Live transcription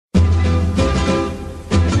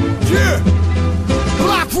Yeah,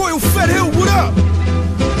 Black Royal Fed Hill, what up?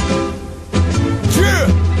 Yeah,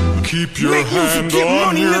 keep your make hand music, get on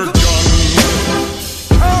money, your nigga. gun.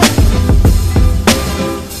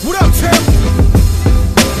 What up, Tim?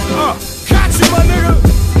 Got you, my nigga.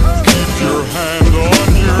 Keep your hand on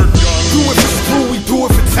your gun. Do it for screw, we do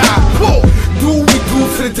it for time. Whoa. Do what we do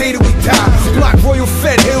to the day that we die. Black Royal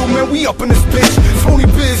Fed Hill, man, we up in this bitch. Tony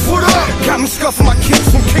Biz, what up? Got me scuffing my kicks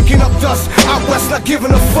from kicking up dust. Out west, not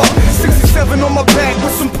giving a fuck. 67 on my back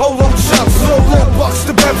with some polo chucks. Low bucks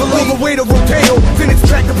to Beverly, all the way to Rodeo. Then it's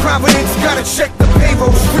back to Providence, gotta check the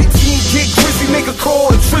payroll. Street team get grizzly, make a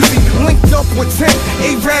call to Trizzy. Linked up with 10,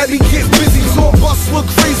 A-Rabby get busy. Tour bus look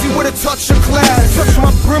crazy with a touch of class. Touch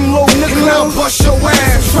my brimlow, nigga, now bust your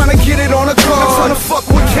ass. Tryna get it on a car, tryna fuck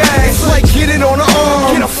with cash. It's like get it on a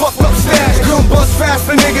arm, get a fucked up stash. Gun bust fast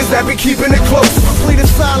for niggas that be keeping it close. Play the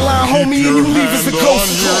sideline, homie, and you leave as a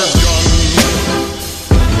ghost.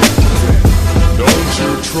 Don't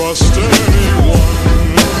you trust anyone.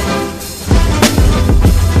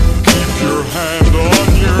 Keep your hand on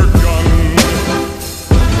your gun.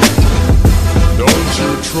 Don't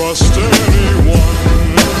you trust anyone.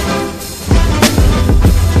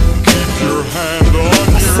 Keep your hand on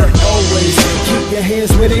your gun. Always keep your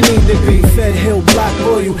hands where they need to be. Fed Hill, Black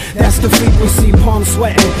Royal, that's the frequency. Palm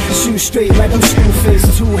sweating, shoes straight like I'm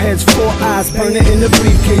Screwface. 2 heads, 4 eyes, burning in the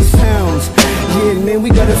briefcase. Pounds, yeah man, we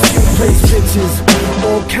got a few place bitches,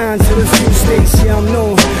 all kinds of a few states. Yeah, I'm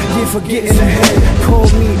known, yeah, for getting ahead. Call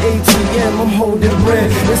me ATM, I'm holding bread.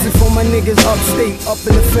 This is for my niggas upstate, up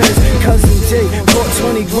in the feds. Cousin Jay, bought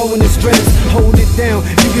 20, growing his dreads. Hold it down,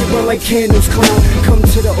 you can burn like candles, clown. Come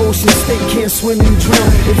to the ocean state, can't swim, you drown.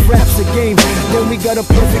 If rap's a game, then we got a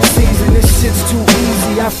perfect season. This shit's too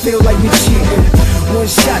easy, I feel like we cheating. One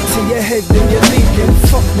shot to your head, then you're leaking.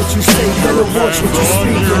 Fuck what you say, better watch what you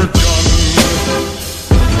speaking.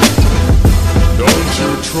 Don't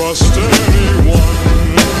you trust anyone.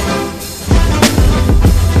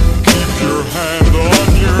 Keep your hand on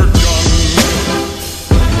your gun.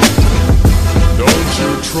 Don't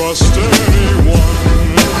you trust anyone.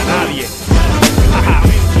 Nadie.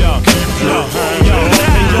 Keep your hand on your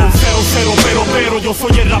Pero yo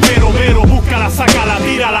soy el rapero, vero. Búscala, sácala,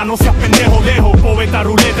 tírala, no seas pendejo, dejo. Poveta,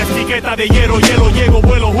 ruleta, etiqueta de hielo, llego,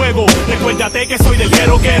 vuelo, juego. Recuérdate que soy del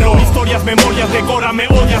quiero. Historias, memorias, decórame,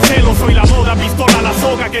 odias, celo. Soy la moda, pistola, la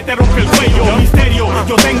soga que te rompe el cuello. Misterio,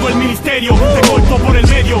 yo tengo el ministerio, te corto por el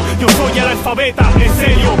medio. Yo soy el alfabeta, en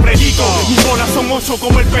serio, predico. Mi corazón 8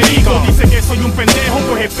 como el perico. Dice que soy un pendejo,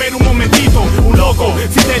 pues espera un momentito. Un loco,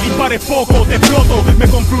 si te dispares poco, te exploto. Me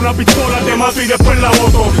compro una pistola, te mato y después la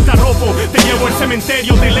boto. Te arropo, te llevo al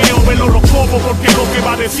cementerio, te leo el horóscopo, porque lo que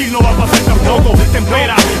va a decir no va a pasar tampoco.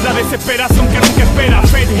 Tempera la desesperación que nunca espera.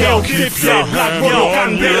 Fed Hill, Dipset, Black Royal,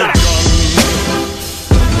 Candela.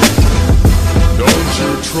 Don't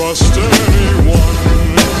you trust anyone.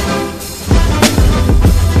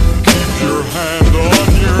 Keep your hand on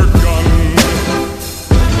your gun.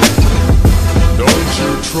 Don't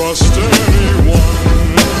you trust anyone.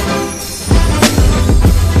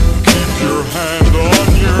 Keep your hand on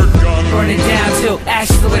your gun. Burn it down till ash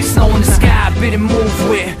feel like snow in the sky. Bit and move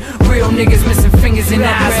with real niggas missing fingers and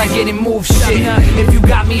eyes. I get it move shit. If you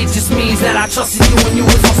got me, it just means that I trusted you when you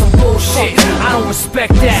was on some bullshit. I don't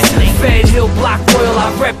respect that. Fed Hill, Black Royal,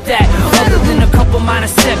 I rep that. Other than a couple minor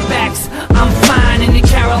setbacks, I'm fine in the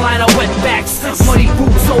Carolina wetbacks. Muddy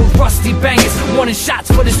boots, old rusty bangers, wanting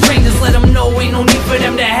shots for the strangers. Let them know ain't no need for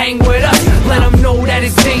them to hang with us. Let them know that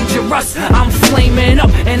it's dangerous. I'm flaming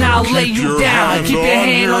up and I'll lay you down. Keep your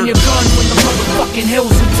hand on your gun when the motherfucking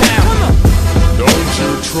hill's in town. Don't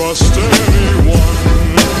you trust anyone.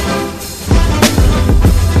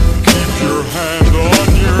 Keep your hand